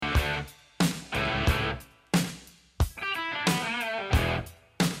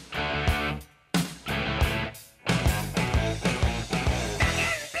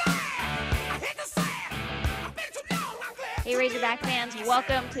Razorback fans?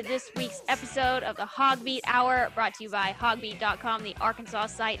 Welcome to this week's episode of the Hogbeat Hour, brought to you by hogbeat.com, the Arkansas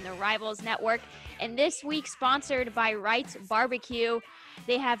site and the Rivals Network. And this week, sponsored by Wright's Barbecue.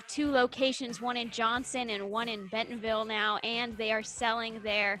 They have two locations, one in Johnson and one in Bentonville now, and they are selling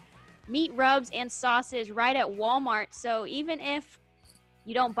their meat rubs and sauces right at Walmart. So even if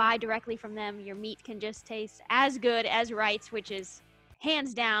you don't buy directly from them, your meat can just taste as good as Wright's, which is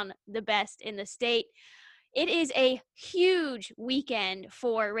hands down the best in the state. It is a huge weekend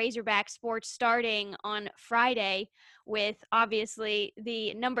for Razorback sports, starting on Friday with obviously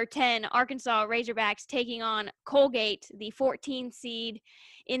the number 10 Arkansas Razorbacks taking on Colgate, the 14 seed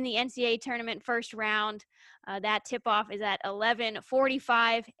in the NCAA tournament first round. That tip-off is at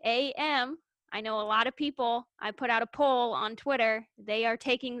 11:45 a.m. I know a lot of people, I put out a poll on Twitter, they are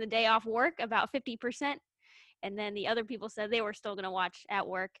taking the day off work, about 50%. And then the other people said they were still going to watch at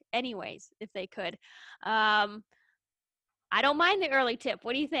work anyways, if they could. I don't mind the early tip.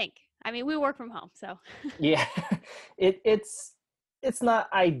 What do you think? I mean, we work from home, so. Yeah, it's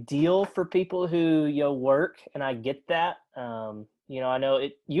not ideal for people who work, and I get that. I know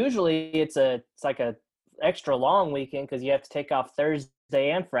it's like a extra long weekend because you have to take off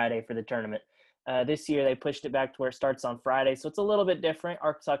Thursday and Friday for the tournament. This year they pushed it back to where it starts on Friday, so it's a little bit different.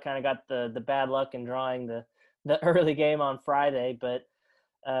 Arkansas kind of got the bad luck in drawing the early game on Friday, but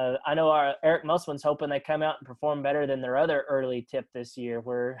I know our Eric Musselman's hoping they come out and perform better than their other early tip this year,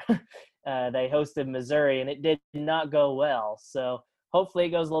 where they hosted Missouri and it did not go well. So hopefully it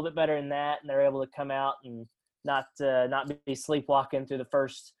goes a little bit better than that, and they're able to come out and not be sleepwalking through the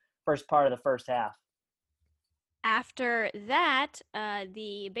first part of the first half. After that,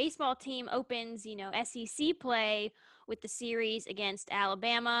 the baseball team opens, SEC play with the series against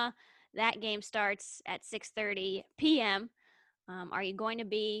Alabama. That game starts at 6:30 p.m. Are you going to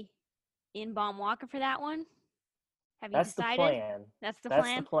be in Baum Walker for that one? Have you That's decided? the plan. That's the That's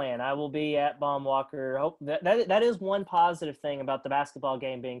plan? the plan. I will be at Baum Walker. Hope that is one positive thing about the basketball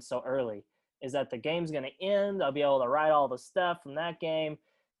game being so early, is that the game's going to end. I'll be able to write all the stuff from that game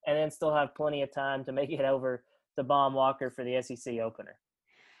and then still have plenty of time to make it over to Baum Walker for the SEC opener.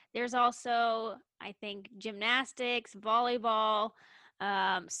 There's also, I think, gymnastics, volleyball,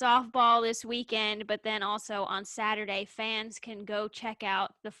 softball this weekend, but then also on Saturday, fans can go check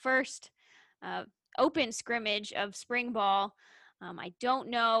out the first open scrimmage of spring ball. I don't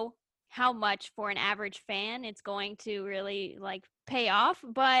know how much for an average fan it's going to really pay off,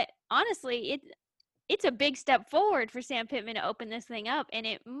 but honestly, it's a big step forward for Sam Pittman to open this thing up, and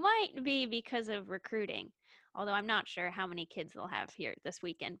it might be because of recruiting. Although I'm not sure how many kids they'll have here this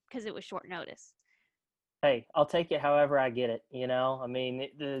weekend because it was short notice. Hey, I'll take it however I get it. I mean,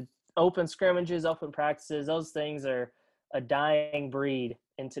 the open scrimmages, open practices, those things are a dying breed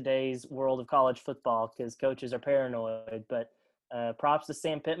in today's world of college football because coaches are paranoid. But props to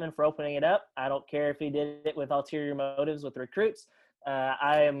Sam Pittman for opening it up. I don't care if he did it with ulterior motives with recruits.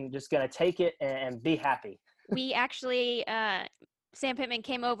 I am just going to take it and be happy. We actually, Sam Pittman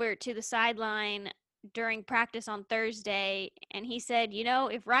came over to the sideline during practice on Thursday, and he said,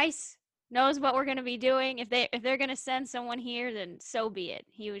 if Rice knows what we're going to be doing, if they're going to send someone here, then so be it.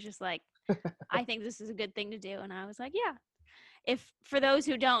 He was just like, I think this is a good thing to do. And I was like, yeah. If for those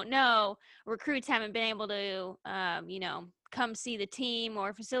who don't know, recruits haven't been able to, come see the team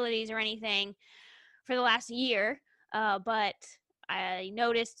or facilities or anything for the last year. But I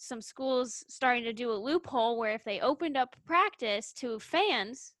noticed some schools starting to do a loophole where if they opened up practice to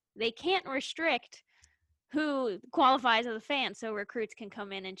fans, they can't restrict who qualifies as a fan, so recruits can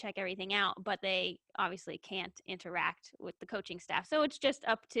come in and check everything out, but they obviously can't interact with the coaching staff. So it's just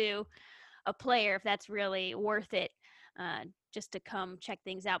up to a player if that's really worth it, just to come check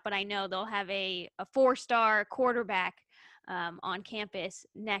things out. But I know they'll have a 4-star quarterback on campus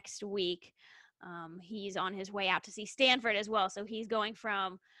next week. He's on his way out to see Stanford as well. So he's going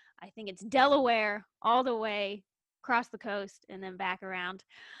from, I think it's Delaware, all the way across the coast and then back around,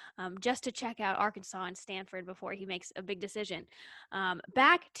 just to check out Arkansas and Stanford before he makes a big decision.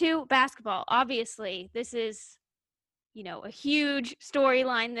 Back to basketball. Obviously, this is, a huge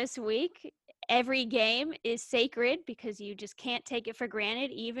storyline this week. Every game is sacred because you just can't take it for granted,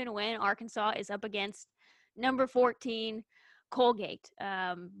 even when Arkansas is up against number 14 Colgate.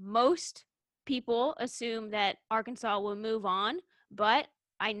 Most people assume that Arkansas will move on, but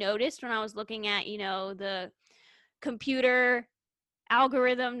I noticed when I was looking at, the computer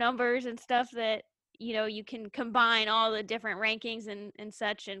algorithm numbers and stuff that, you can combine all the different rankings and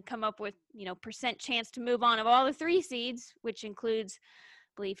such and come up with, percent chance to move on of all the 3 seeds, which includes,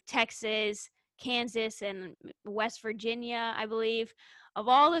 I believe, Texas, Kansas, and West Virginia, I believe. Of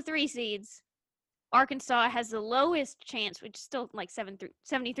all the 3 seeds, Arkansas has the lowest chance, which is still like 73%,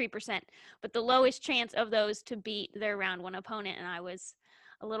 but the lowest chance of those to beat their round one opponent. And I was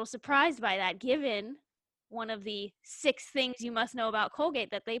a little surprised by that, given one of the 6 things you must know about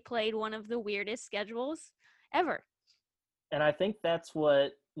Colgate, that they played one of the weirdest schedules ever. And I think that's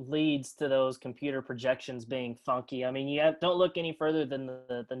what leads to those computer projections being funky. I mean, don't look any further than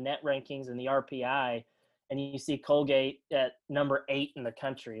the net rankings and the RPI, and you see Colgate at number 8 in the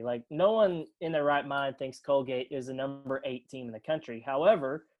country. Like, no one in their right mind thinks Colgate is a number 8 team in the country.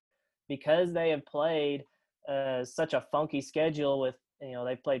 However, because they have played such a funky schedule with,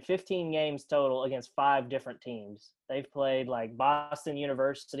 they've played 15 games total against 5 different teams. They've played like Boston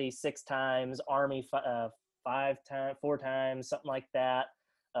University 6 times, Army 4 times, something like that.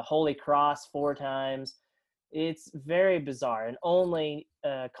 Holy Cross 4 times. It's very bizarre, and only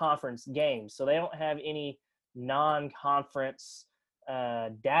conference games. So they don't have any non-conference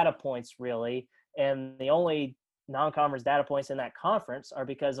data points really, and the only non-conference data points in that conference are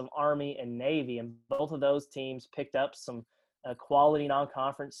because of Army and Navy, and both of those teams picked up some quality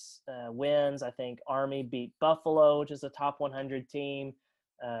non-conference wins. I think Army beat Buffalo, which is a top 100 team.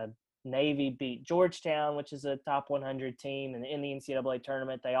 Navy beat Georgetown, which is a top 100 team, and in the NCAA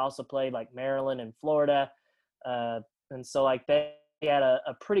tournament, they also played like Maryland and Florida, and so like they had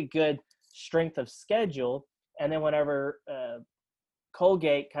a pretty good strength of schedule. And then whenever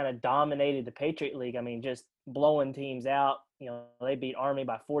Colgate kind of dominated the Patriot League, I mean, just blowing teams out. They beat Army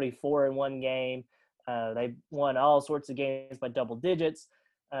by 44 in one game. They won all sorts of games by double digits.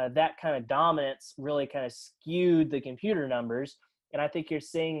 That kind of dominance really kind of skewed the computer numbers. And I think you're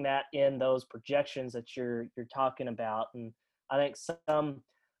seeing that in those projections that you're talking about. And I think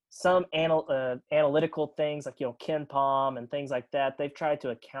some analytical things like KenPom and things like that, they've tried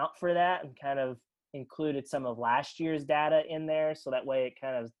to account for that and kind of included some of last year's data in there, so that way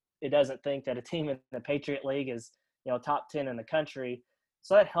it doesn't think that a team in the Patriot League is top 10 in the country.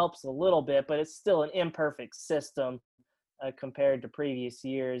 So that helps a little bit, but it's still an imperfect system compared to previous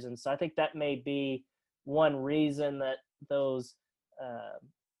years. And so I think that may be one reason that those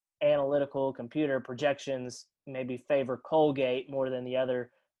analytical computer projections maybe favor Colgate more than the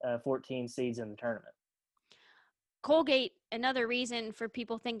other 14 seeds in the tournament. Colgate, another reason for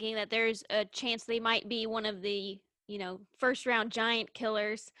people thinking that there's a chance they might be one of the, first round giant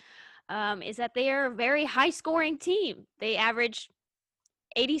killers, is that they are a very high scoring team. They average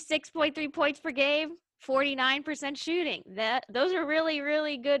 86.3 points per game, 49% shooting. Those are really,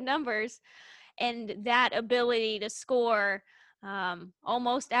 really good numbers. And that ability to score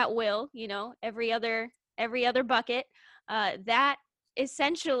almost at will, every other bucket, that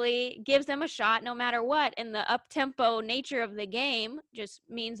essentially gives them a shot no matter what. And the up-tempo nature of the game just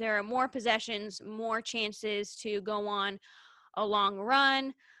means there are more possessions, more chances to go on a long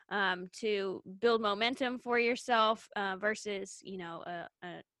run, to build momentum for yourself versus,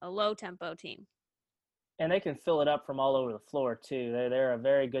 a low-tempo team. And they can fill it up from all over the floor too. They're a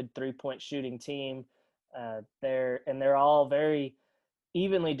very good 3-point shooting team. They're all very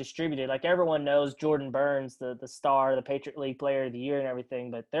evenly distributed. Like, everyone knows Jordan Burns, the star, the Patriot League Player of the Year and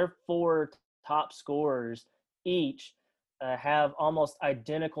everything, but their 4 top scorers each have almost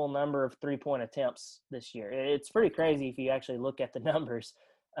identical number of 3-point attempts this year. It's pretty crazy if you actually look at the numbers.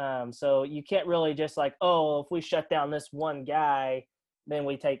 So you can't really just like, oh, if we shut down this one guy, then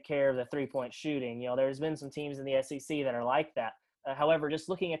we take care of the 3-point shooting. There's been some teams in the SEC that are like that. However, just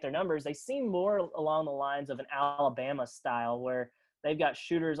looking at their numbers, they seem more along the lines of an Alabama style, where they've got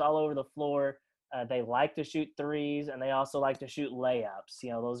shooters all over the floor. They like to shoot threes, and they also like to shoot layups.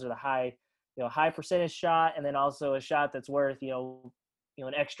 Those are the high percentage shot, and then also a shot that's worth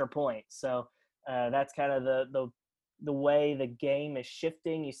an extra point. So that's kind of the way the game is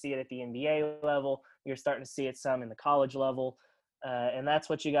shifting. You see it at the NBA level. You're starting to see it some in the college level. And that's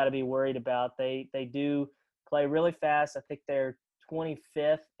what you got to be worried about. They do play really fast. I think they're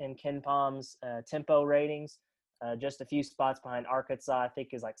 25th in KenPom's tempo ratings, just a few spots behind Arkansas. I think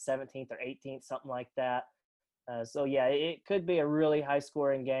is like 17th or 18th, something like that. So yeah, it could be a really high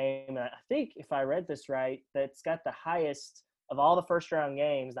scoring game. And I think if I read this right, that's got the highest of all the first round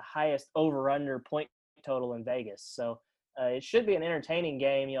games, the highest over under point total in Vegas. So it should be an entertaining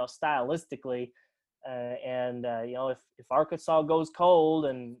game, stylistically. If Arkansas goes cold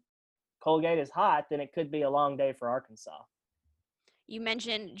and Colgate is hot, then it could be a long day for Arkansas. You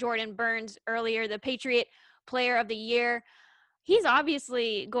mentioned Jordan Burns earlier, the Patriot Player of the Year. He's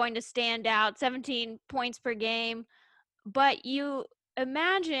obviously going to stand out, 17 points per game. But you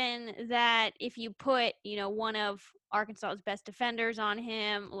imagine that if you put, one of Arkansas's best defenders on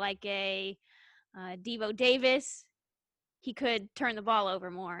him, like a Devo Davis, he could turn the ball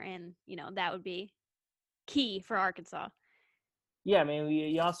over more, and that would be key for Arkansas. Yeah, I mean,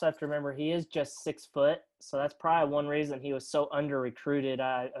 you also have to remember he is just 6 foot, so that's probably one reason he was so under recruited.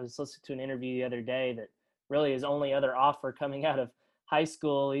 I was listening to an interview the other day that really his only other offer coming out of high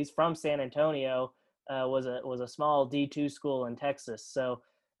school. He's from San Antonio, was a small D2 school in Texas, so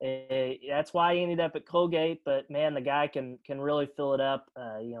that's why he ended up at Colgate. But man, the guy can really fill it up.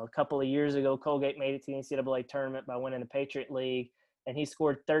 A couple of years ago, Colgate made it to the NCAA tournament by winning the Patriot League, and he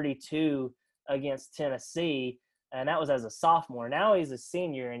scored 32 against Tennessee, and that was as a sophomore. Now he's a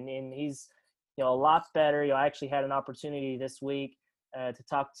senior, and he's a lot better. I actually had an opportunity this week to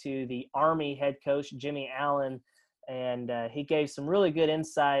talk to the Army head coach Jimmy Allen, and he gave some really good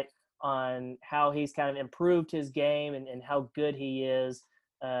insight on how he's kind of improved his game and how good he is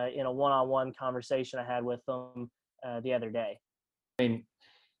in a one-on-one conversation I had with him the other day. I mean,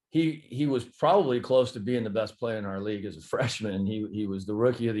 he was probably close to being the best player in our league as a freshman. He was the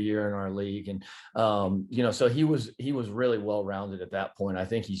rookie of the year in our league, and so he was really well rounded at that point. I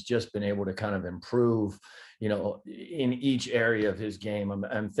think he's just been able to kind of improve, in each area of his game.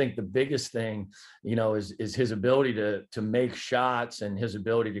 I think the biggest thing, is his ability to make shots and his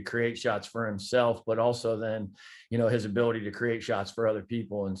ability to create shots for himself, but also then, his ability to create shots for other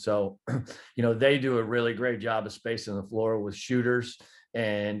people. And so, they do a really great job of spacing the floor with shooters,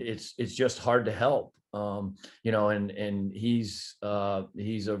 and it's just hard to help. And he's a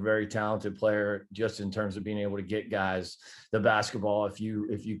very talented player just in terms of being able to get guys the basketball. If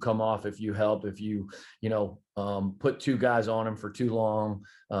you come off, if you help, if you put two guys on him for too long,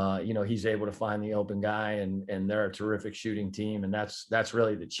 he's able to find the open guy, and they're a terrific shooting team. And that's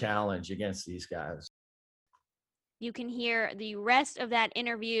really the challenge against these guys. You can hear the rest of that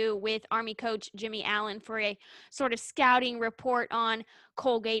interview with Army coach Jimmy Allen for a sort of scouting report on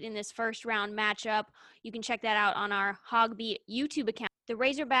Colgate in this first round matchup. You can check that out on our Hogbeat YouTube account. The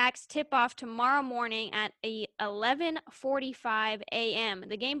Razorbacks tip off tomorrow morning at 11:45 a.m.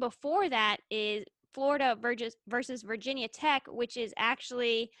 The game before that is Florida versus Virginia Tech, which is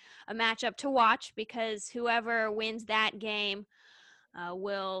actually a matchup to watch because whoever wins that game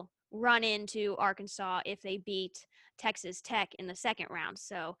will run into Arkansas if they beat Texas Tech in the second round.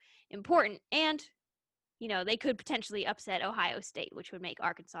 So important. And, they could potentially upset Ohio State, which would make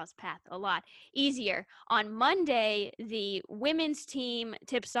Arkansas's path a lot easier. On Monday, the women's team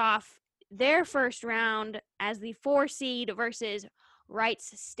tips off their first round as the 4 seed versus Wright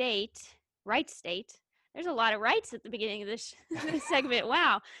State. There's a lot of rights at the beginning of this segment.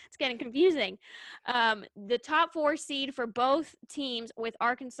 Wow, it's getting confusing. The top 4 seed for both teams with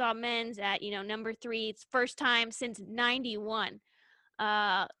Arkansas men's at, number 3. It's first time since 91.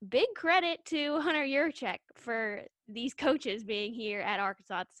 Big credit to Hunter Yurachek for these coaches being here at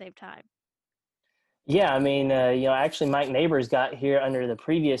Arkansas at the same time. Yeah, I mean, actually Mike Neighbors got here under the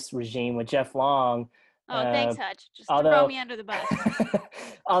previous regime with Jeff Long. Oh, thanks, Hutch. Just throw me under the bus.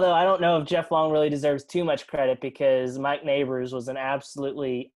 Although I don't know if Jeff Long really deserves too much credit because Mike Neighbors was an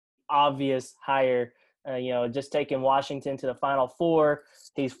absolutely obvious hire. Just taking Washington to the Final Four.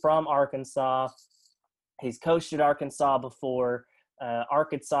 He's from Arkansas. He's coached at Arkansas before.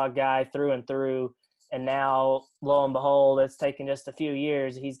 Arkansas guy through and through. And now, lo and behold, it's taken just a few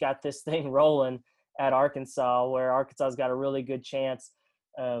years. He's got this thing rolling at Arkansas, where Arkansas's got a really good chance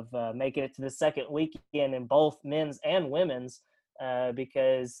of making it to the second weekend in both men's and women's,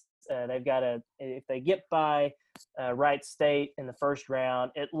 because they've got if they get by Wright State in the first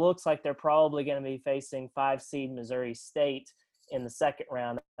round, it looks like they're probably going to be facing 5 seed Missouri State in the second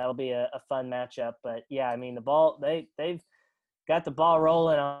round. That'll be a fun matchup. But yeah, I mean, they've got the ball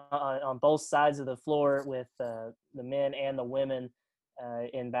rolling on both sides of the floor with the men and the women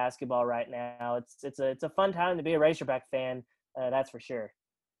in basketball right now. It's a fun time to be a Razorback fan, that's for sure.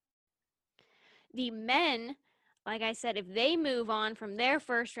 The men, like I said, if they move on from their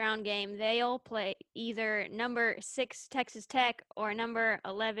first round game, they'll play either number 6 Texas Tech or number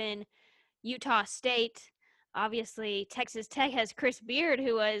 11 Utah State. Obviously, Texas Tech has Chris Beard,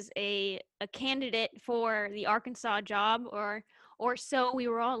 who was a candidate for the Arkansas job, or so we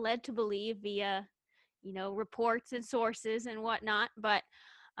were all led to believe via, reports and sources and whatnot. But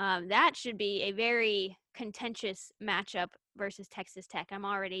that should be a very contentious matchup versus Texas Tech. I'm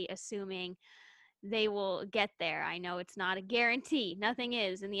already assuming they will get there. I know it's not a guarantee. Nothing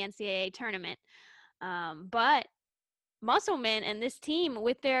is in the NCAA tournament. But Musselman and this team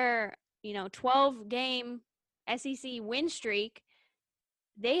with their, 12-game SEC win streak,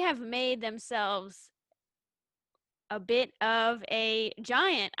 they have made themselves a bit of a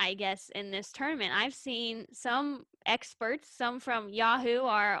giant, I guess, in this tournament. I've seen some experts, some from Yahoo,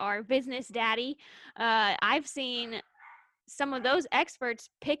 our business daddy. I've seen some of those experts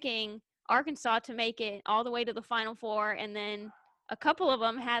picking Arkansas to make it all the way to the Final Four, and then a couple of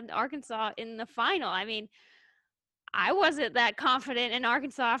them had Arkansas in the final. I mean, I wasn't that confident in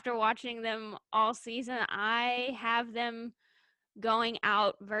Arkansas after watching them all season. I have them going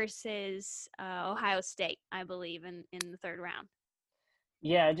out versus Ohio State, I believe, in the third round.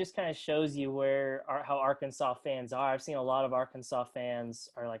 Yeah, it just kind of shows you how Arkansas fans are. I've seen a lot of Arkansas fans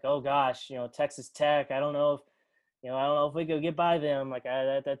are like, "Oh gosh, Texas Tech. I don't know if we could get by them. Like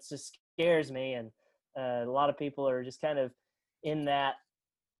that just scares me." And a lot of people are just kind of in that.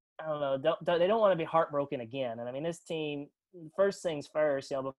 I don't know. They don't want to be heartbroken again. And I mean, this team. First things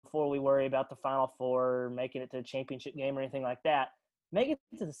first, before we worry about the Final Four, making it to the championship game or anything like that, make it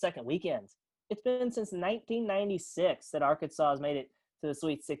to the second weekend. It's been since 1996 that Arkansas has made it to the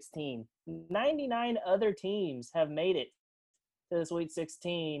Sweet 16. 99 other teams have made it to the Sweet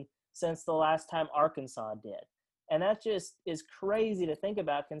 16 since the last time Arkansas did. And that just is crazy to think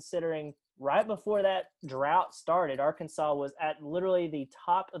about, considering right before that drought started, Arkansas was at literally the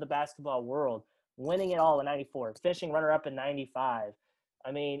top of the basketball world, winning it all in 94, finishing runner-up in 95.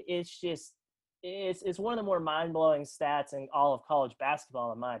 I mean, it's one of the more mind-blowing stats in all of college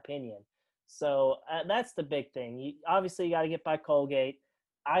basketball, in my opinion. So that's the big thing. Obviously, you got to get by Colgate.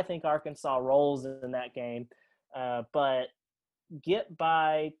 I think Arkansas rolls in that game. But get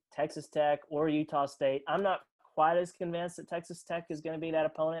by Texas Tech or Utah State. I'm not quite as convinced that Texas Tech is going to be that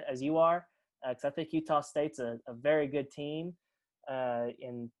opponent as you are, because I think Utah State's a very good team.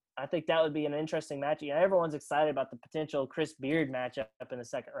 And I think that would be an interesting match. Everyone's excited about the potential Chris Beard matchup in the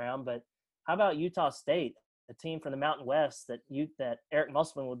second round, but how about Utah State, a team from the Mountain West that Eric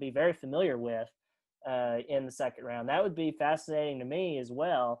Musselman would be very familiar with in the second round? That would be fascinating to me as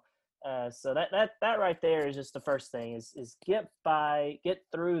well. So that right there is just the first thing is get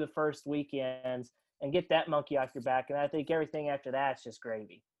through the first weekend and get that monkey off your back. And I think everything after that's just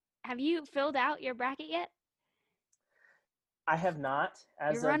gravy. Have you filled out your bracket yet? I have not.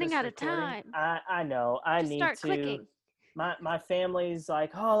 You're running out of time. I know. I Just need start to. clicking. My family's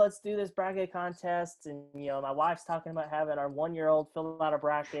like, "Oh, let's do this bracket contest," and my wife's talking about having our 1-year-old fill out a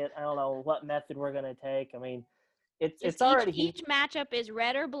bracket. I don't know what method we're gonna take. I mean, it's already each matchup is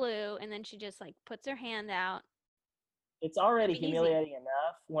red or blue, and then she just like puts her hand out. It's already humiliating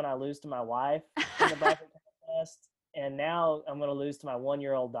enough when I lose to my wife in the bracket contest, and now I'm gonna lose to my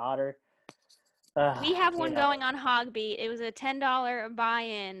 1-year-old daughter. We have one going on Hogbeat. It was a $10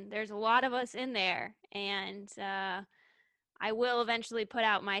 buy-in. There's a lot of us in there, and I will eventually put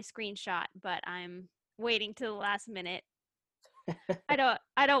out my screenshot, but I'm waiting till the last minute. I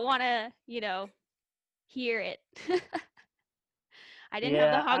don't want to, hear it. I didn't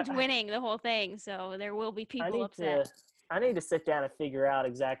have the Hogs winning the whole thing, so there will be people upset. I need to sit down and figure out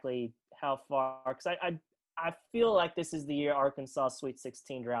exactly how far, because I feel like this is the year Arkansas Sweet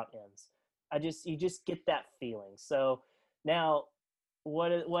 16 drought ends. You just get that feeling. So now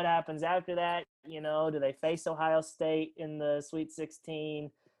what happens after that? Do they face Ohio State in the Sweet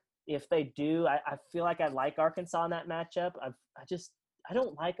 16? If they do, I feel like I like Arkansas in that matchup. I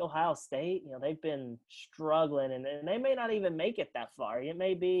don't like Ohio State. They've been struggling, and they may not even make it that far. It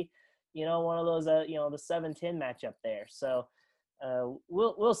may be, one of those, the 7-10 matchup there. So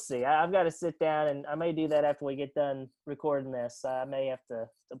we'll see. I've got to sit down, and I may do that after we get done recording this. I may have to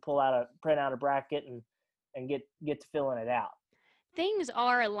print out a bracket and get to filling it out. Things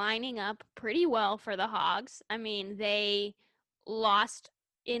are lining up pretty well for the Hogs. I mean, they lost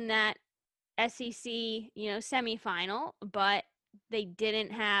in that SEC, semifinal, but they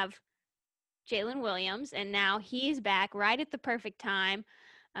didn't have Jalen Williams, and now he's back right at the perfect time.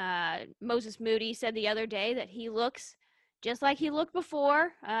 Moses Moody said the other day that he looks just like he looked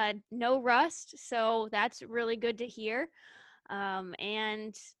before, no rust, so that's really good to hear.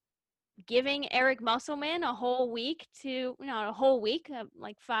 And giving Eric Musselman a whole week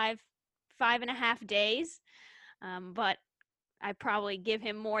like 5.5 days, but I probably give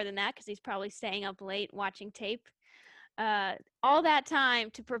him more than that because he's probably staying up late watching tape. All that time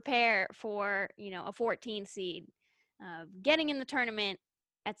to prepare for, a 14 seed. Getting in the tournament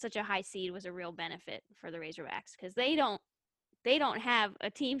at such a high seed was a real benefit for the Razorbacks because they don't have a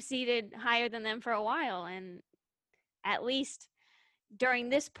team seeded higher than them for a while. And at least during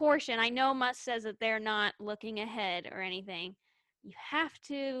this portion, I know Muss says that they're not looking ahead or anything. You have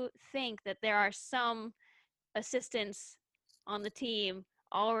to think that there are some assistants on the team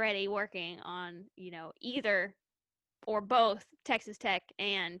already working on, either or both Texas Tech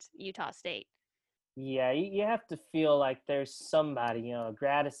and Utah State. Yeah, you have to feel like there's somebody, a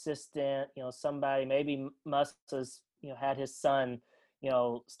grad assistant, somebody, maybe Muss has, had his son,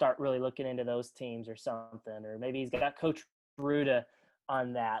 start really looking into those teams or something, or maybe he's got Coach Ruda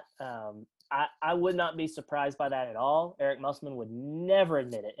on that. I would not be surprised by that at all. Eric Musselman would never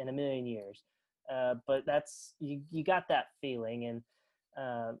admit it in a million years. But that's you got that feeling,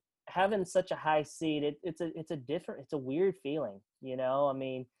 and having such a high seed, it's a weird feeling. I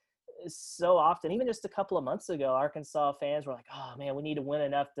mean, so often, even just a couple of months ago, Arkansas fans were like, "Oh man, we need to win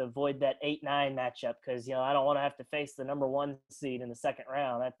enough to avoid that 8-9 matchup because I don't want to have to face the number 1 seed in the second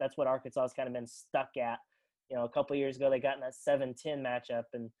round." That's what Arkansas has kind of been stuck at. A couple of years ago, they got in that 7-10 matchup,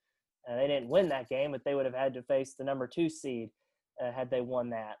 and they didn't win that game, but they would have had to face the number 2 seed had they won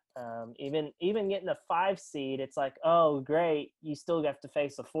that. Even getting a 5 seed, it's like, oh great, you still have to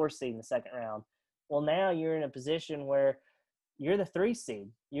face a 4 seed in the second round. Well, now you're in a position where you're the 3 seed.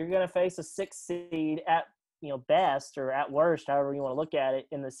 You're going to face a 6 seed at best, or at worst, however you want to look at it,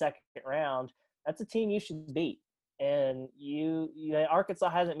 in the second round. That's a team you should beat. And Arkansas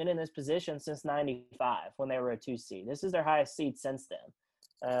hasn't been in this position since '95 when they were a 2 seed. This is their highest seed since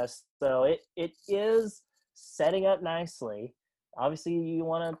then. So it is setting up nicely. Obviously, you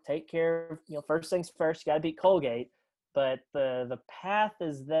want to take care of first things first. You got to beat Colgate, but the path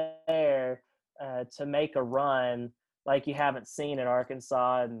is there to make a run like you haven't seen in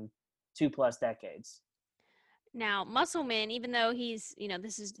Arkansas in 2+ decades. Now, Musselman, even though he's,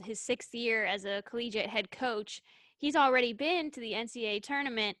 this is his 6th year as a collegiate head coach, he's already been to the NCAA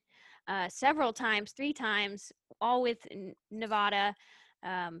tournament several times, 3 times, all with Nevada.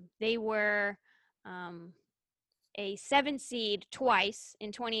 They were a 7 seed twice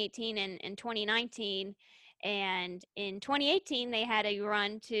in 2018 and 2019. And in 2018, they had a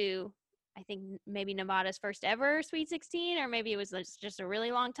run to, I think, maybe Nevada's first ever Sweet 16, or maybe it was just a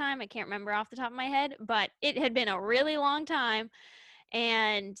really long time. I can't remember off the top of my head, but it had been a really long time.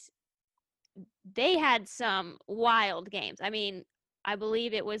 And they had some wild games. I mean, I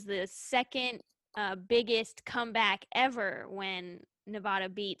believe it was the second biggest comeback ever when Nevada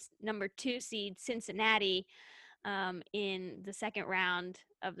beats number 2 seed Cincinnati in the second round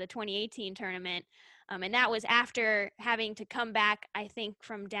of the 2018 tournament. And that was after having to come back, I think,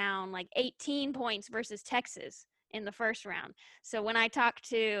 from down like 18 points versus Texas in the first round. So when I talked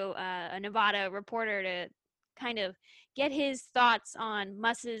to a Nevada reporter to kind of get his thoughts on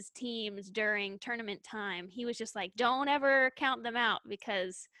Muss's teams during tournament time, he was just like, don't ever count them out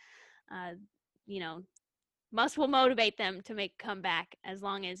because, Muss will motivate them to make a comeback as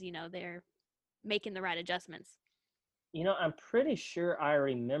long as, they're making the right adjustments. I'm pretty sure I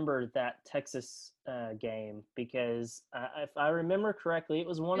remember that Texas game because if I remember correctly, it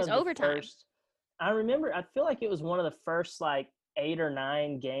was one of the overtime. First. I feel like it was one of the first 8 or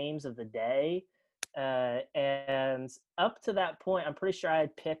 9 games of the day. And up to that point, I'm pretty sure I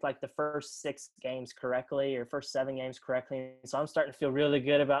had picked the first 6 games correctly or first 7 games correctly. So I'm starting to feel really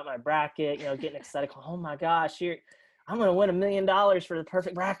good about my bracket, getting excited. Oh my gosh, I'm going to win $1 million for the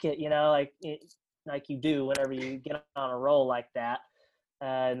perfect bracket, like you do whenever you get on a roll like that.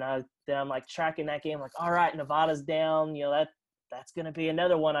 And then I'm tracking that game, all right, Nevada's down. That's going to be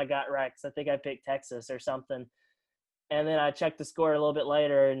another one I got right because I think I picked Texas or something. And then I checked the score a little bit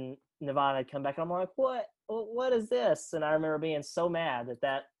later, and Nevada had come back. And I'm like, what is this? And I remember being so mad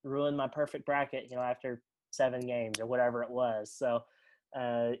that ruined my perfect bracket, after 7 games or whatever it was. So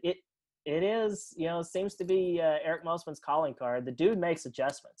it is, seems to be Eric Musselman's calling card. The dude makes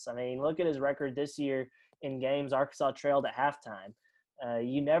adjustments. I mean, look at his record this year in games Arkansas trailed at halftime.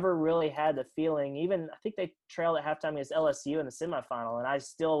 You never really had the feeling, even I think they trailed at halftime against LSU in the semifinal, and I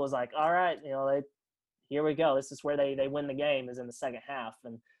still was like, all right, here we go. This is where they win the game, is in the second half.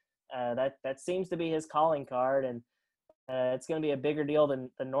 And that seems to be his calling card, and it's going to be a bigger deal than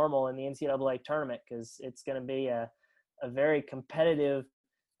normal in the NCAA tournament because it's going to be a very competitive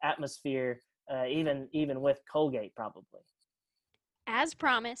atmosphere, even with Colgate probably. As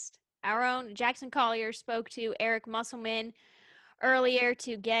promised, our own Jackson Collier spoke to Eric Musselman earlier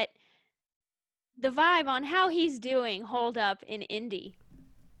to get the vibe on how he's doing hold up in Indy.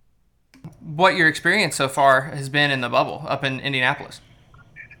 What your experience so far has been in the bubble up in Indianapolis?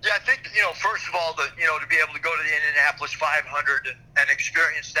 Yeah, I think, first of all, to be able to go to the Indianapolis 500 and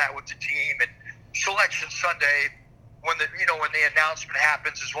experience that with the team, and Selection Sunday, when the announcement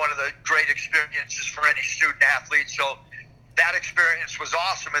happens, is one of the great experiences for any student athlete. So that experience was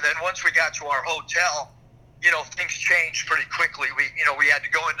awesome. And then once we got to our hotel, things changed pretty quickly. We had to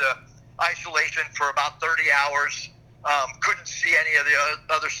go into isolation for about 30 hours. Couldn't see any of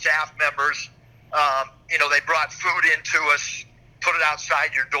the other staff members. They brought food into us, put it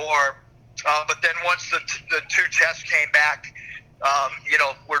outside your door. But then once the 2 tests came back,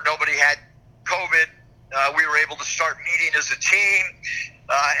 where nobody had COVID, we were able to start meeting as a team,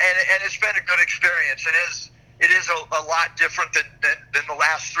 and it's been a good experience. it is a lot different than the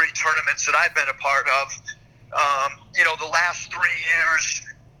last three tournaments that I've been a part of. The last 3 years,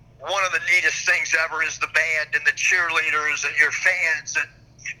 one of the neatest things ever is the band and the cheerleaders and your fans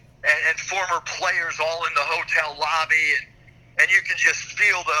and former players all in the hotel lobby, and you can just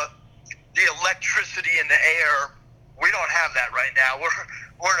feel the electricity in the air. We don't have that right now.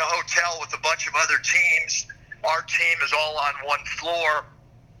 We're in a hotel with a bunch of other teams. Our team is all on one floor.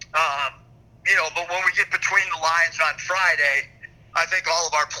 But when we get between the lines on Friday, I think all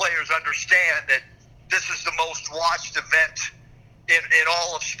of our players understand that this is the most watched event in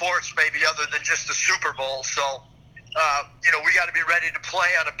all of sports, maybe other than just the Super Bowl. So, we got to be ready to play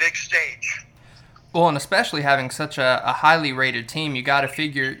on a big stage. Well, and especially having such a highly rated team, you got to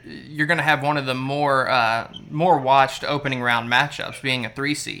figure you're going to have one of the more watched opening round matchups, being a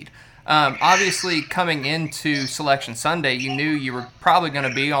 3 seed. Obviously, coming into Selection Sunday, you knew you were probably going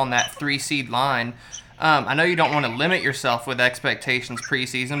to be on that 3 seed line. I know you don't want to limit yourself with expectations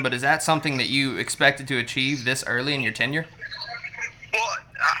preseason, but is that something that you expected to achieve this early in your tenure? Well,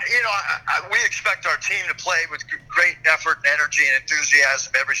 we expect our team to play with great effort and energy and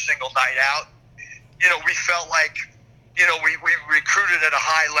enthusiasm every single night out. We felt like, we recruited at a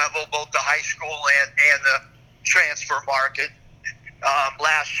high level, both the high school and the transfer market.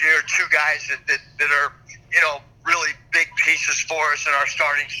 Last year, 2 guys that are, really big pieces for us in our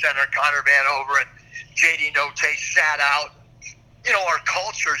starting center, Connor Vanover and JD Note sat out. Our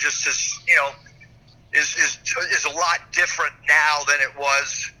culture just is a lot different now than it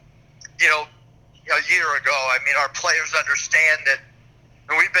was, a year ago. I mean, our players understand that,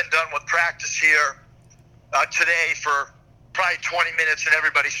 and we've been done with practice here today for probably 20 minutes, and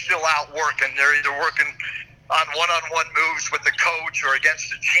everybody's still out working. They're either working on one-on-one moves with the coach or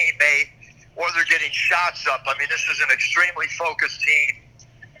against a teammate, or they're getting shots up. I mean, this is an extremely focused team.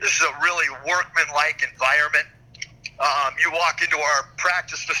 This is a really workman-like environment. You walk into our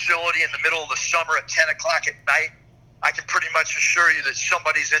practice facility in the middle of the summer at 10 o'clock at night, I can pretty much assure you that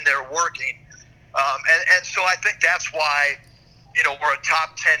somebody's in there working. And so I think that's why, we're a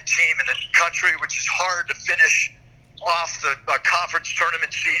top 10 team in the country, which is hard to finish off the conference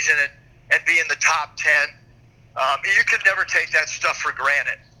tournament season and be in the top 10. You can never take that stuff for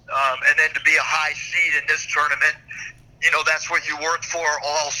granted. And then to be a high seed in this tournament, that's what you work for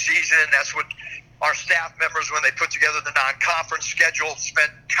all season. That's what our staff members, when they put together the non-conference schedule,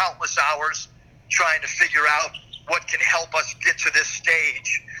 spent countless hours trying to figure out what can help us get to this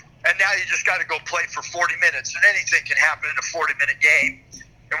stage. And now you just got to go play for 40 minutes, and anything can happen in a 40-minute game.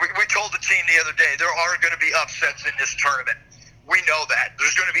 And we told the team the other day, there are going to be upsets in this tournament. We know that.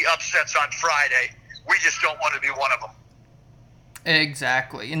 There's going to be upsets on Friday. We just don't want to be one of them.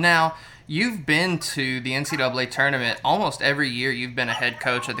 Exactly. And now, you've been to the NCAA tournament almost every year. You've been a head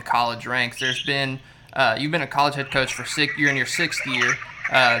coach at the college ranks. You've been a college head coach for you're in your 6th year.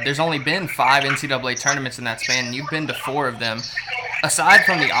 There's only been 5 NCAA tournaments in that span, and you've been to 4 of them. Aside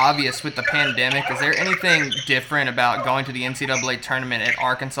from the obvious with the pandemic, is there anything different about going to the NCAA tournament at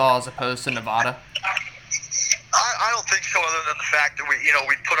Arkansas as opposed to Nevada? I don't think so, other than the fact that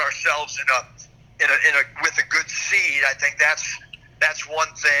we put ourselves with a good seed. I think that's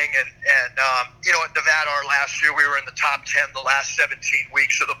one thing. And at Nevada last year, we were in the top 10 the last 17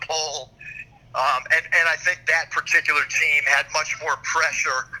 weeks of the poll. And I think that particular team had much more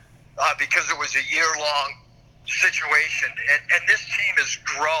pressure because it was a year-long situation. And this team has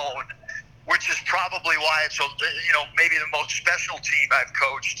grown, which is probably why it's maybe the most special team I've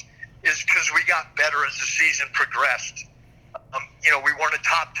coached, is because we got better as the season progressed. We weren't a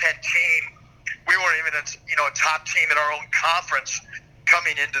top 10 team. We weren't even a top team in our own conference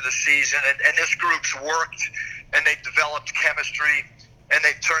coming into the season. And this group's worked, and they've developed chemistry, and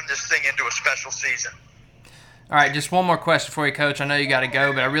they've turned this thing into a special season. All right, just one more question for you, Coach. I know you got to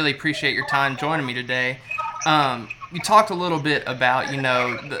go, but I really appreciate your time joining me today. You talked a little bit about,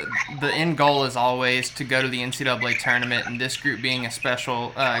 the end goal is always to go to the NCAA tournament, and this group being a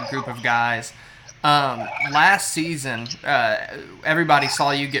special group of guys. Last season, everybody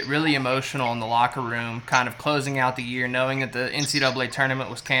saw you get really emotional in the locker room, kind of closing out the year, knowing that the NCAA tournament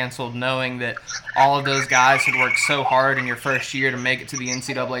was canceled, knowing that all of those guys had worked so hard in your first year to make it to the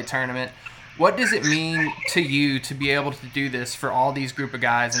NCAA tournament. What does it mean to you to be able to do this for all these group of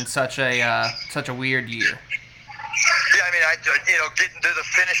guys in such a weird year? Yeah, I mean, getting to the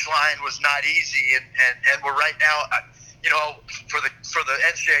finish line was not easy, and we're right now, for the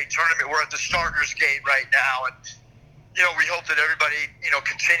NCAA tournament, we're at the starters gate right now, and we hope that everybody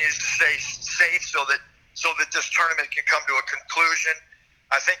continues to stay safe so that this tournament can come to a conclusion.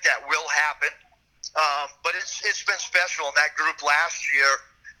 I think that will happen, but it's been special in that group last year.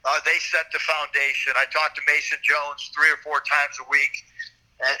 They set the foundation. I talk to Mason Jones 3 or 4 times a week.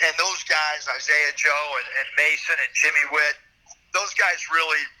 And those guys, Isaiah Joe and Mason and Jimmy Witt, those guys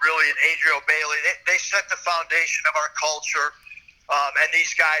really, and Adriel Bailey, they set the foundation of our culture. And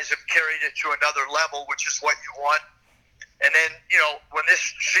these guys have carried it to another level, which is what you want. And then, when this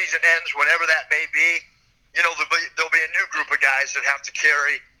season ends, whenever that may be, there'll be a new group of guys that have to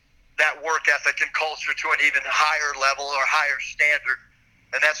carry that work ethic and culture to an even higher level or higher standard.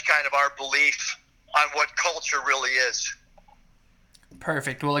 And that's kind of our belief on what culture really is.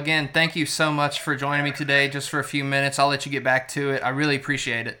 Perfect. Well, again, thank you so much for joining me today just for a few minutes. I'll let you get back to it. I really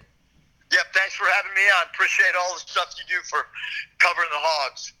appreciate it. Yep, thanks for having me on. Appreciate all the stuff you do for covering the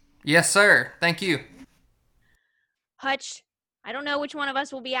Hogs. Yes, sir. Thank you. Hutch, I don't know which one of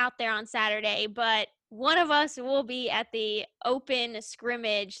us will be out there on Saturday, but one of us will be at the open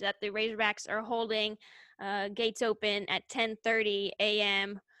scrimmage that the Razorbacks are holding, gates open at 10:30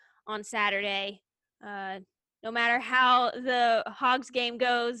 a.m. on Saturday. No matter how the Hogs game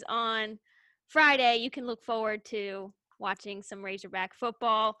goes on Friday, you can look forward to watching some Razorback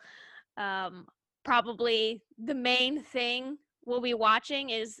football. Probably the main thing we'll be watching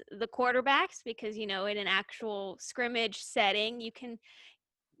is the quarterbacks because, in an actual scrimmage setting, you can,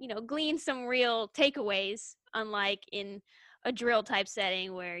 glean some real takeaways, unlike in a drill type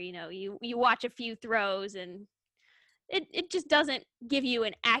setting where, you watch a few throws and it just doesn't give you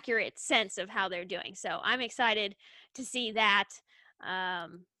an accurate sense of how they're doing. So I'm excited to see that.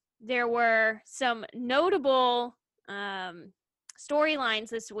 There were some notable storylines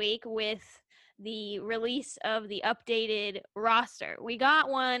this week with the release of the updated roster. We got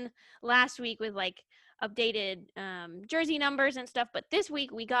one last week with updated jersey numbers and stuff, but this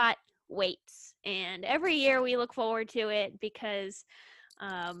week we got weights. And every year we look forward to it because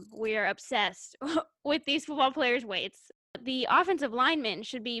we are obsessed with these football players' weights. The offensive linemen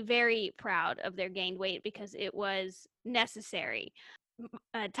should be very proud of their gained weight because it was necessary.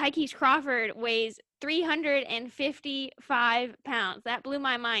 Tykees Crawford weighs 355 pounds. That blew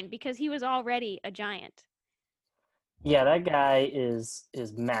my mind because he was already a giant. Yeah, that guy is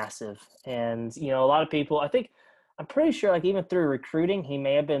massive. And, a lot of people, I'm pretty sure even through recruiting, he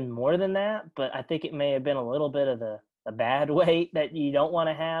may have been more than that, but I think it may have been a little bit of the bad weight that you don't want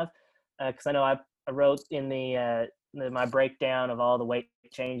to have. Because I know I wrote in my breakdown of all the weight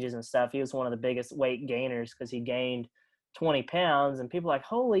changes and stuff, he was one of the biggest weight gainers because he gained 20 pounds. And people are like,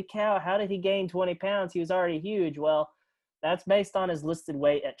 holy cow, how did he gain 20 pounds? He was already huge. Well, that's based on his listed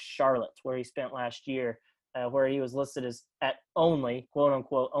weight at Charlotte, where he spent last year, where he was listed as at only, quote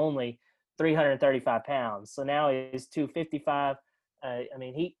unquote, only 335 pounds. So now he's 255.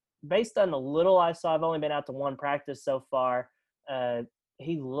 He, based on the little I saw, I've only been out to one practice so far.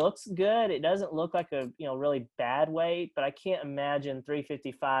 He looks good. It doesn't look like a really bad weight, but I can't imagine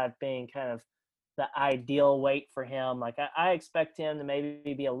 355 being kind of the ideal weight for him. I expect him to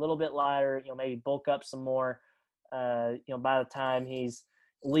maybe be a little bit lighter, maybe bulk up some more, by the time he's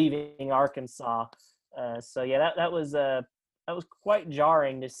leaving Arkansas. So yeah, that was quite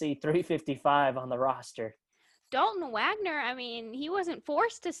jarring to see 355 on the roster. Dalton Wagner, he wasn't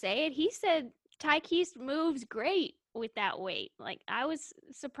forced to say it. He said Tykees moves great with that weight. I was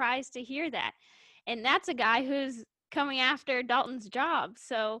surprised to hear that. And that's a guy who's coming after Dalton's job.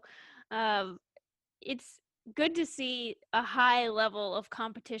 So it's good to see a high level of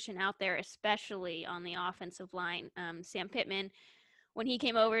competition out there, especially on the offensive line. Sam Pittman, when he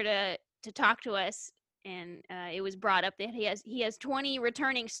came over to talk to us, and it was brought up that he has 20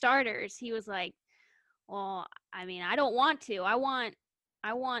 returning starters, he was like, well, I don't want to. I want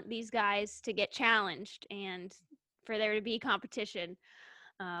these guys to get challenged and for there to be competition.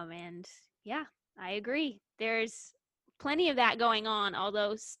 And yeah, I agree. There's plenty of that going on,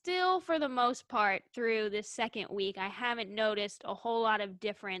 although still for the most part through this second week, I haven't noticed a whole lot of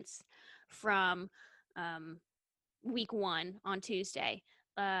difference from week 1 on Tuesday.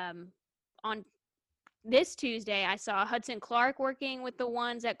 On this Tuesday, I saw Hudson Clark working with the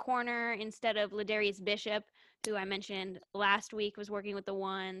ones at corner instead of Ladarius Bishop, who I mentioned last week was working with the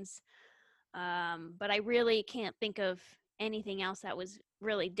ones. But I really can't think of anything else that was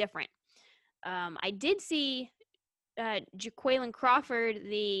really different. I did see Jaquaylin Crawford,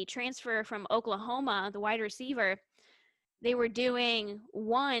 the transfer from Oklahoma, the wide receiver. They were doing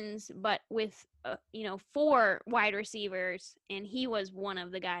ones, but with 4 wide receivers, and he was one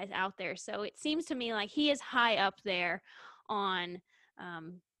of the guys out there. So it seems to me like he is high up there on,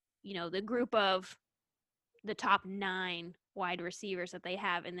 the group of the top 9 wide receivers that they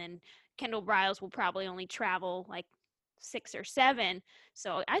have, and then Kendall Briles will probably only travel 6 or 7.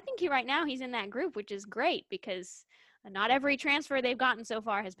 So I think right now he's in that group, which is great because not every transfer they've gotten so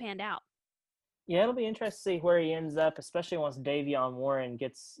far has panned out. Yeah, it'll be interesting to see where he ends up, especially once Davion Warren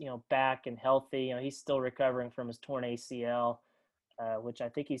gets, back and healthy. He's still recovering from his torn ACL, which I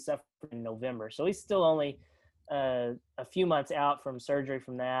think he suffered in November. So he's still only a few months out from surgery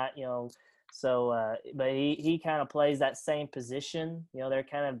from that, So, but he kind of plays that same position. They're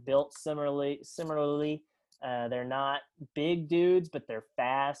kind of built similarly. They're not big dudes, but they're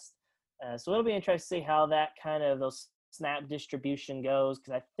fast. So it'll be interesting to see how that kind of those snap distribution goes,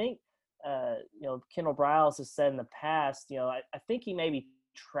 because I think Kendall Briles has said in the past, I think he maybe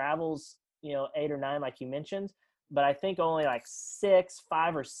travels, 8 or 9, like you mentioned, but I think only like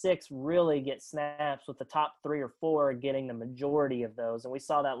 5 or 6 really get snaps, with the top 3 or 4 getting the majority of those. And we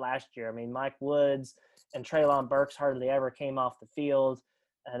saw that last year. I mean, Mike Woods and Treylon Burks hardly ever came off the field.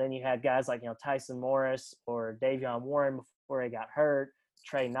 And then you had guys like, Tyson Morris or Davion Warren before he got hurt,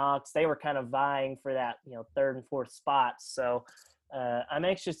 Trey Knox. They were kind of vying for that, 3rd and 4th spots. So I'm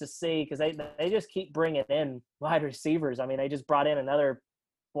anxious to see, because they just keep bringing in wide receivers. I mean, they just brought in another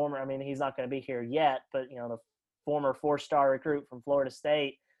former, I mean, he's not going to be here yet, but, the former 4-star recruit from Florida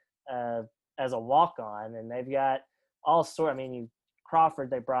State as a walk-on. And they've got all sorts, I mean,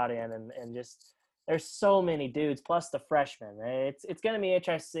 Crawford they brought in, and just there's so many dudes, plus the freshmen. It's going to be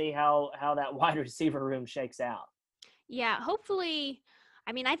interesting to see how that wide receiver room shakes out. Yeah, hopefully.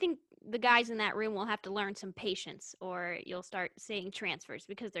 I mean, I think the guys in that room will have to learn some patience, or you'll start seeing transfers,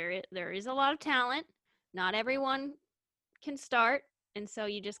 because there is a lot of talent. Not everyone can start, and so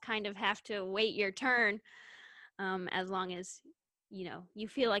you just kind of have to wait your turn, as long as you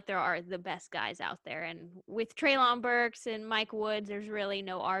feel like there are the best guys out there. And with Treylon Burks and Mike Woods, there's really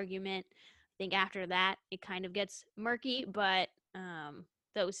no argument. I think after that it kind of gets murky, but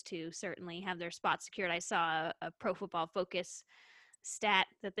those two certainly have their spot secured. I saw a Pro Football Focus stat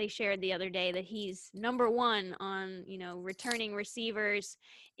that they shared the other day that he's number 1 on returning receivers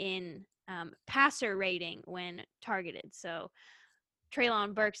in passer rating when targeted. So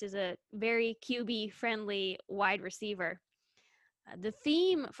Treylon Burks is a very QB friendly wide receiver. The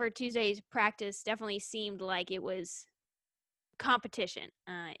theme for Tuesday's practice definitely seemed like it was competition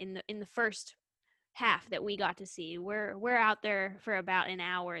in the first half that we got to see. We're out there for about an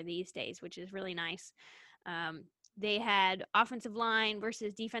hour these days, which is really nice. They had offensive line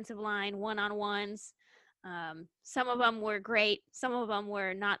versus defensive line one-on-ones. Some of them were great. Some of them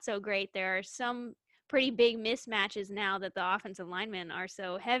were not so great. There are some pretty big mismatches now that the offensive linemen are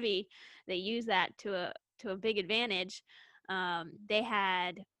so heavy. They use that to a big advantage. They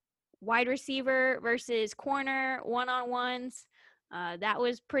had wide receiver versus corner one-on-ones. That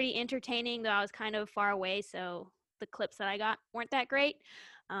was pretty entertaining, though I was kind of far away, so the clips that I got weren't that great.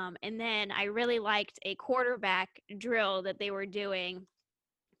 And then I really liked a quarterback drill that they were doing.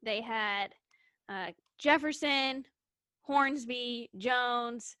 They had Jefferson, Hornsby,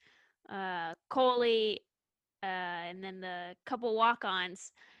 Jones, Coley, and then the couple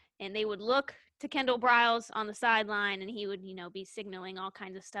walk-ons. And they would look to Kendall Briles on the sideline, and he would, be signaling all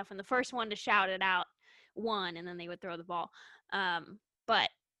kinds of stuff. And the first one to shout it out won, and then they would throw the ball. But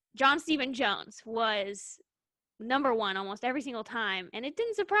John Stephen Jones was number 1 almost every single time, and it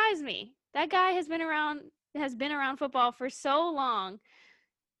didn't surprise me. That guy has been around football for so long.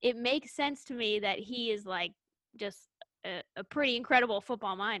 It makes sense to me that he is like just a pretty incredible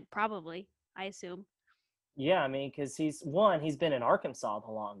football mind, probably, I assume. Yeah, I mean, because he's been in Arkansas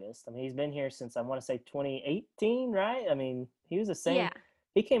the longest. I mean, he's been here since, I want to say, 2018, right? I mean, he was the same. Yeah.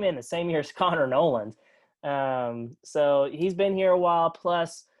 He came in the same year as Connor Noland. So he's been here a while.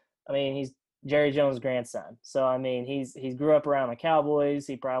 Plus, I mean, he's Jerry Jones' grandson. So, I mean, he's grew up around the Cowboys.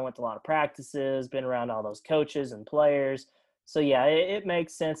 He probably went to a lot of practices, been around all those coaches and players. So, yeah, it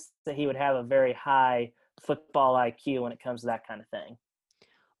makes sense that he would have a very high football IQ when it comes to that kind of thing.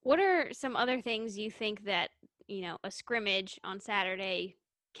 What are some other things you think that, a scrimmage on Saturday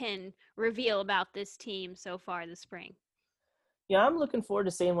can reveal about this team so far this spring? Yeah, I'm looking forward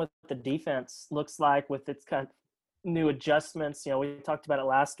to seeing what the defense looks like with its kind of new adjustments. We talked about it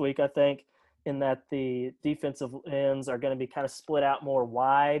last week, I think, in that the defensive ends are going to be kind of split out more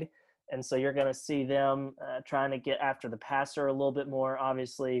wide. And so you're going to see them trying to get after the passer a little bit more.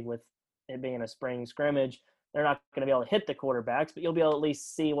 Obviously, with it being a spring scrimmage, they're not going to be able to hit the quarterbacks, but you'll be able to at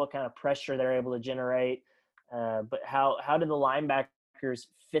least see what kind of pressure they're able to generate. But how do the linebackers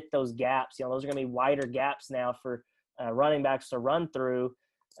fit those gaps? Those are going to be wider gaps now for running backs to run through.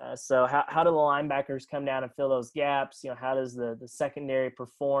 So how do the linebackers come down and fill those gaps? How does the secondary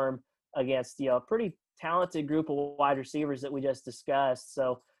perform against, a pretty talented group of wide receivers that we just discussed?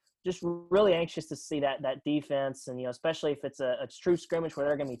 So just really anxious to see that defense, and, especially if it's a true scrimmage where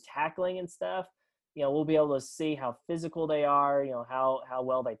they're going to be tackling and stuff. we'll be able to see how physical they are, how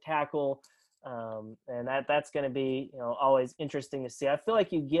well they tackle. And that's going to be, always interesting to see. I feel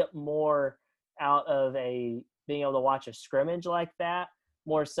like you get more out of being able to watch a scrimmage like that,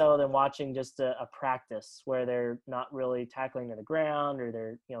 more so than watching just a practice where they're not really tackling to the ground, or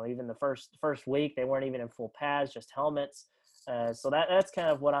they're, even the first week, they weren't even in full pads, just helmets. So that's kind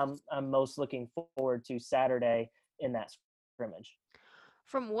of what I'm most looking forward to Saturday in that scrimmage.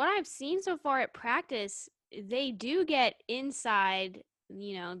 From what I've seen so far at practice, they do get inside,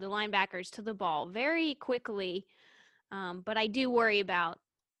 the linebackers to the ball very quickly. But I do worry about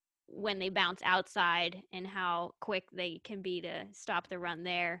when they bounce outside and how quick they can be to stop the run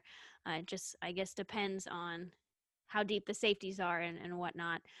there. Just, I guess, depends on how deep the safeties are and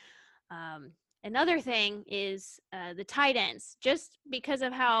whatnot. Another thing is the tight ends. Just because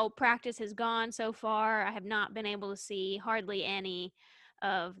of how practice has gone so far, I have not been able to see hardly any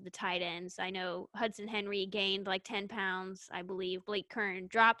of the tight ends. I know Hudson Henry gained like 10 pounds. I believe Blake Kern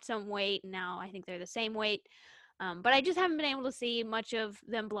dropped some weight. And now I think they're the same weight. But I just haven't been able to see much of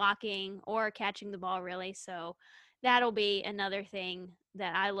them blocking or catching the ball, really. So that'll be another thing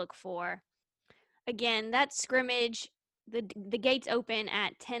that I look for. Again, that scrimmage, the gates open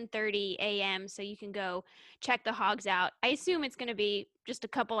at 10:30 a.m., so you can go check the Hogs out. I assume it's going to be just a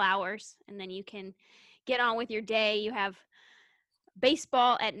couple hours, and then you can get on with your day. You have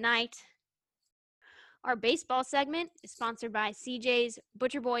baseball at night. Our baseball segment is sponsored by CJ's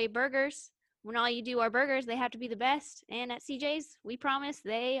Butcher Boy Burgers. When all you do are burgers, they have to be the best. And at CJ's, we promise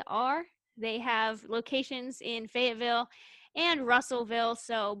they are. They have locations in Fayetteville and Russellville.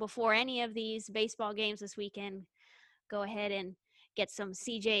 So before any of these baseball games this weekend, go ahead and get some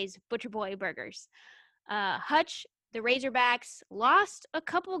CJ's Butcher Boy Burgers. Hutch, the Razorbacks, lost a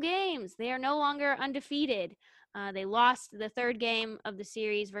couple games. They are no longer undefeated. They lost the third game of the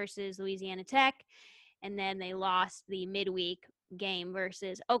series versus Louisiana Tech, and then they lost the midweek game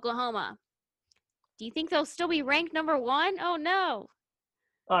versus Oklahoma. Do you think they'll still be ranked number one? Oh, no.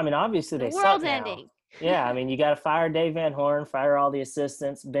 Well, I mean, obviously The they suck world's now. ending. Yeah, I mean, you got to fire Dave Van Horn, fire all the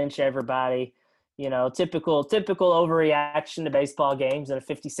assistants, bench everybody. Typical overreaction to baseball games in a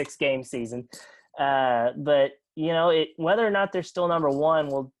 56-game season. But whether or not they're still number one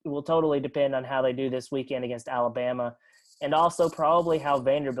will totally depend on how they do this weekend against Alabama, and also probably how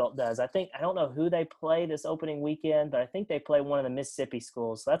Vanderbilt does. I don't know who they play this opening weekend, but I think they play one of the Mississippi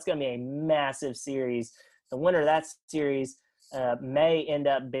schools. So that's going to be a massive series. The winner of that series may end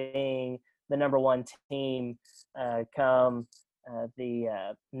up being the number one team come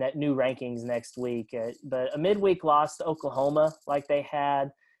the new rankings next week. But a midweek loss to Oklahoma like they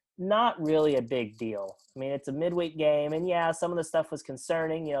had, not really a big deal. I mean, it's a midweek game, and yeah, some of the stuff was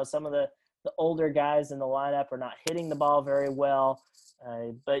concerning. Some of the older guys in the lineup are not hitting the ball very well,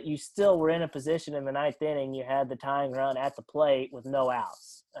 but you still were in a position in the ninth inning. You had the tying run at the plate with no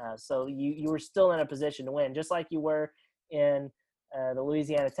outs. So you were still in a position to win, just like you were in the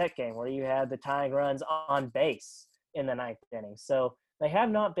Louisiana Tech game where you had the tying runs on base in the ninth inning. So they have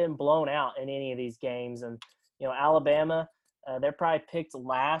not been blown out in any of these games. And, Alabama, they're probably picked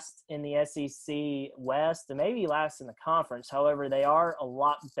last in the SEC West and maybe last in the conference. However, they are a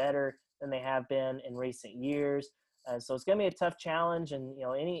lot better than they have been in recent years. So it's going to be a tough challenge, and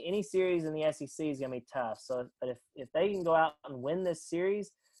any series in the SEC is going to be tough. So, but if they can go out and win this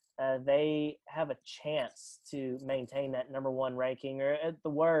series, they have a chance to maintain that number one ranking, or at the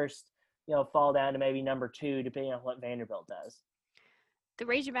worst, fall down to maybe number two, depending on what Vanderbilt does. The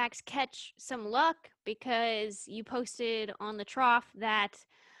Razorbacks catch some luck because you posted on the trough that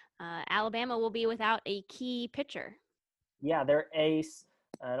Alabama will be without a key pitcher. Yeah, their ace.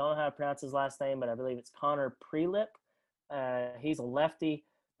 I don't know how to pronounce his last name, but I believe it's Connor Prelip. He's a lefty,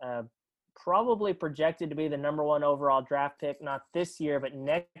 probably projected to be the number one overall draft pick, not this year, but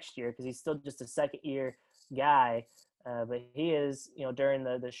next year, because he's still just a second-year guy. But he is, during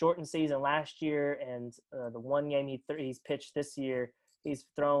the shortened season last year and the one game he's pitched this year, he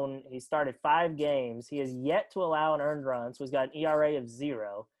started 5 games. He has yet to allow an earned run, so he's got an ERA of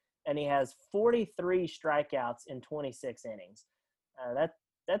 0, and he has 43 strikeouts in 26 innings.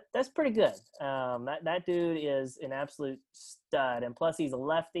 That's pretty good. That dude is an absolute stud, and plus he's a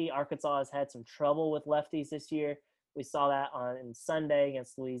lefty. Arkansas has had some trouble with lefties this year. We saw that on Sunday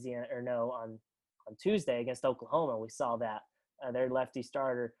against on Tuesday against Oklahoma. We saw that their lefty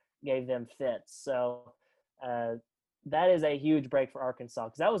starter gave them fits. So that is a huge break for Arkansas,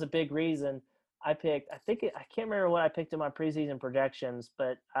 because that was a big reason I picked. I can't remember what I picked in my preseason projections,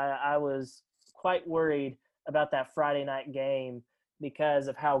 but I was quite worried about that Friday night game because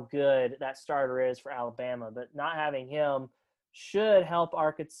of how good that starter is for Alabama. But not having him should help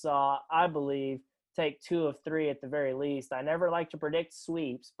Arkansas, I believe, take 2 of 3 at the very least. I never like to predict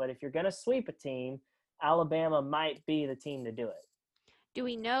sweeps, but if you're going to sweep a team, Alabama might be the team to do it. Do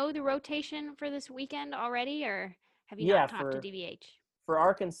we know the rotation for this weekend already, or have you Yeah, not talked to DVH? for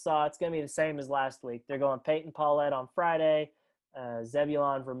Arkansas, it's going to be the same as last week. They're going Peyton Paulette on Friday,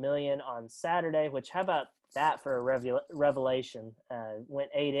 Zebulon Vermillion on Saturday, which how about that for a revelation? Went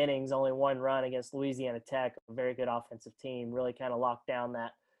 8 innings, only 1 run against Louisiana Tech, a very good offensive team. Really kind of locked down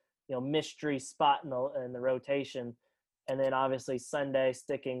that mystery spot in the rotation. And then obviously Sunday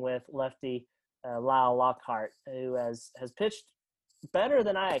sticking with lefty Lyle Lockhart, who has pitched better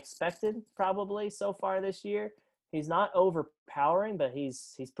than I expected probably so far this year. He's not overpowering, but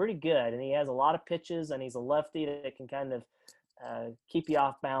he's pretty good, and he has a lot of pitches, and he's a lefty that can kind of keep you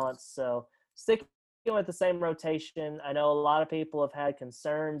off balance. So sticking with the same rotation. I know a lot of people have had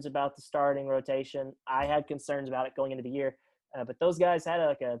concerns about the starting rotation. I had concerns about it going into the year, but those guys had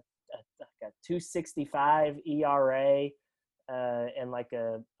like a 2.65 ERA and like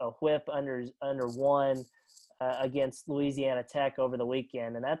a whip under 1 against Louisiana Tech over the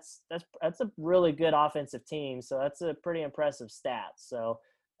weekend, and that's a really good offensive team. So that's a pretty impressive stat. So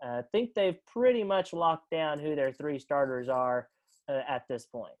I think they've pretty much locked down who their 3 starters are at this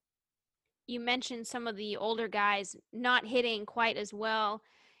point. You mentioned some of the older guys not hitting quite as well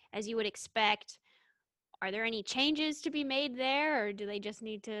as you would expect. Are there any changes to be made there, or do they just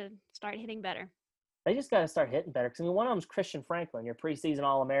need to start hitting better? They just got to start hitting better. Because one of them is Christian Franklin, your preseason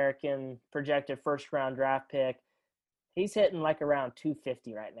All-American, projected first-round draft pick. He's hitting like around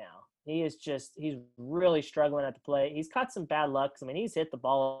 250 right now. He's really struggling at the plate. He's caught some bad luck. I mean, he's hit the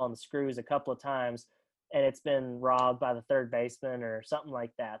ball on the screws a couple of times, and it's been robbed by the third baseman or something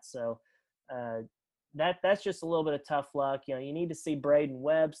like that. So that's just a little bit of tough luck. You need to see Braden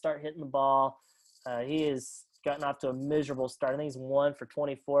Webb start hitting the ball. He has gotten off to a miserable start. I think he's 1 for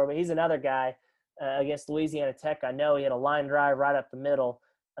 24, but he's another guy against Louisiana Tech. I know he had a line drive right up the middle,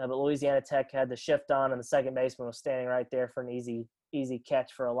 but Louisiana Tech had the shift on, and the second baseman was standing right there for an easy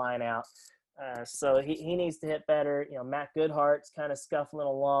catch for a line out. So he needs to hit better. Matt Goodhart's kind of scuffling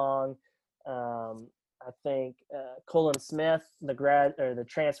along. I think Colin Smith, the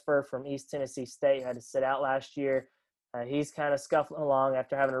transfer from East Tennessee State, had to sit out last year. He's kind of scuffling along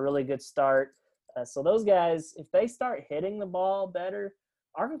after having a really good start. So those guys, if they start hitting the ball better,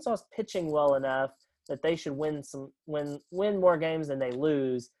 Arkansas is pitching well enough that they should win more games than they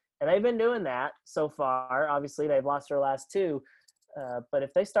lose. And they've been doing that so far. Obviously, they've lost their last 2. But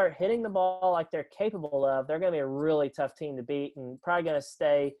if they start hitting the ball like they're capable of, they're going to be a really tough team to beat and probably going to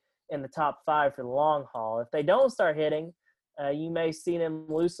stay in the top 5 for the long haul. If they don't start hitting, you may see them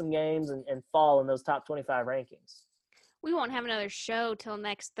lose some games and fall in those top 25 rankings. We won't have another show till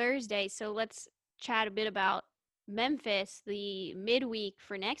next Thursday, so let's chat a bit about Memphis, the midweek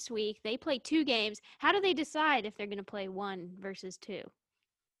for next week. They play 2 games. How do they decide if they're going to play 1 versus 2?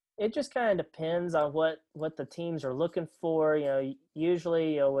 It just kind of depends on what the teams are looking for.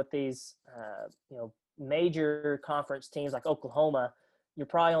 Usually, with these, major conference teams like Oklahoma, you're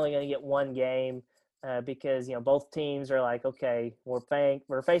probably only going to get 1 game because, both teams are like, okay,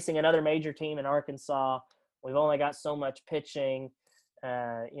 we're facing another major team in Arkansas. We've only got so much pitching,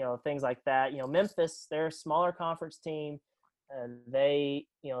 things like that. Memphis, they're a smaller conference team. And they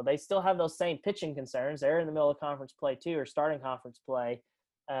still have those same pitching concerns. They're in the middle of conference play too, or starting conference play.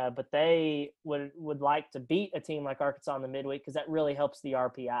 But they would like to beat a team like Arkansas in the midweek because that really helps the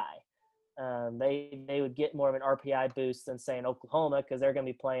RPI. They would get more of an RPI boost than, say, in Oklahoma because they're going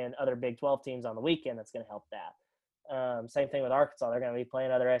to be playing other Big 12 teams on the weekend. That's going to help that. Same thing with Arkansas. They're going to be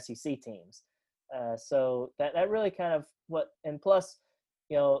playing other SEC teams. So that really kind of and plus,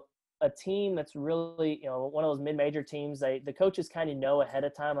 a team that's really, one of those mid-major teams, the coaches kind of know ahead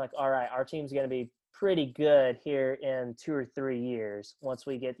of time, like, all right, our team's going to be pretty good here in 2 or 3 years. Once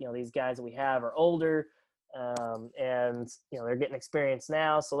we get, these guys that we have are older, and they're getting experience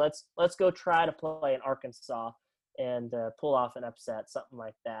now. So let's go try to play in Arkansas and pull off an upset, something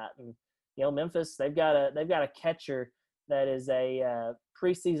like that. And Memphis, they've got a catcher that is a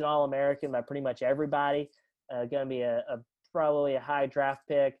preseason All-American by pretty much everybody. Going to be probably a high draft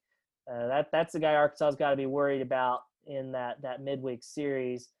pick. That's the guy Arkansas's got to be worried about in that midweek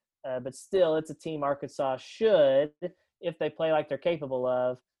series. But still, it's a team Arkansas should, if they play like they're capable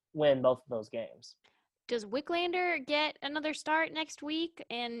of, win both of those games. Does Wicklander get another start next week?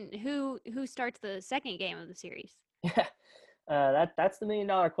 And who starts the second game of the series? That's the $1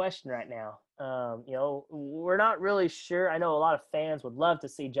 million question right now. We're not really sure. I know a lot of fans would love to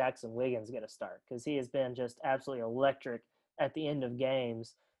see Jackson Wiggins get a start because he has been just absolutely electric at the end of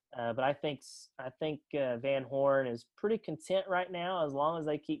games. But I think Van Horn is pretty content right now as long as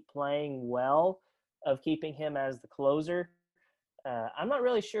they keep playing well. of keeping him as the closer. I'm not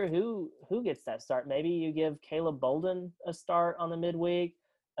really sure who gets that start. Maybe you give Caleb Bolden a start on the midweek.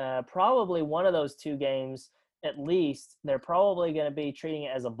 Probably one of those two games, at least, they're probably going to be treating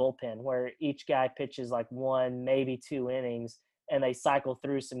it as a bullpen where each guy pitches like 1, maybe 2 innings, and they cycle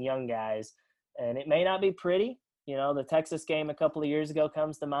through some young guys. And it may not be pretty. The Texas game a couple of years ago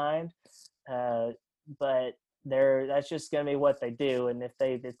comes to mind, but that's just going to be what they do. And if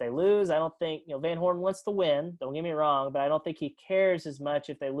they lose, I don't think Van Horn wants to win. Don't get me wrong, but I don't think he cares as much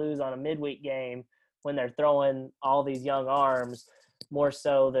if they lose on a midweek game when they're throwing all these young arms, more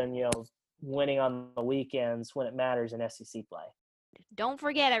so than winning on the weekends when it matters in SEC play. Don't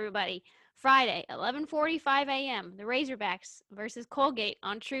forget, everybody, Friday, 11:45 a.m. the Razorbacks versus Colgate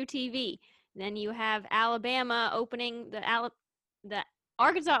on True TV. Then you have Alabama opening the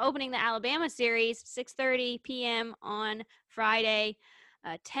Arkansas opening the Alabama series, 6:30 p.m. on Friday,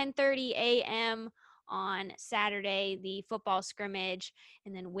 10:30 a.m. on Saturday, the football scrimmage,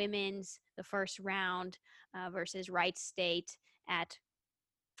 and then women's, the first round versus Wright State at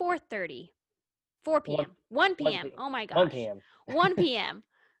 4 p.m. 1 p.m. Oh my gosh. 1 p.m. 1 p.m.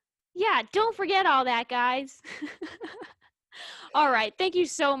 Yeah, don't forget all that, guys. All right. Thank you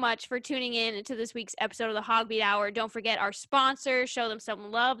so much for tuning in to this week's episode of the Hogbeat Hour. Don't forget our sponsors. Show them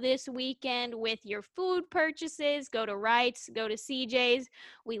some love this weekend with your food purchases. Go to Wright's, go to CJ's.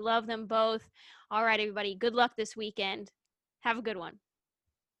 We love them both. All right, everybody. Good luck this weekend. Have a good one.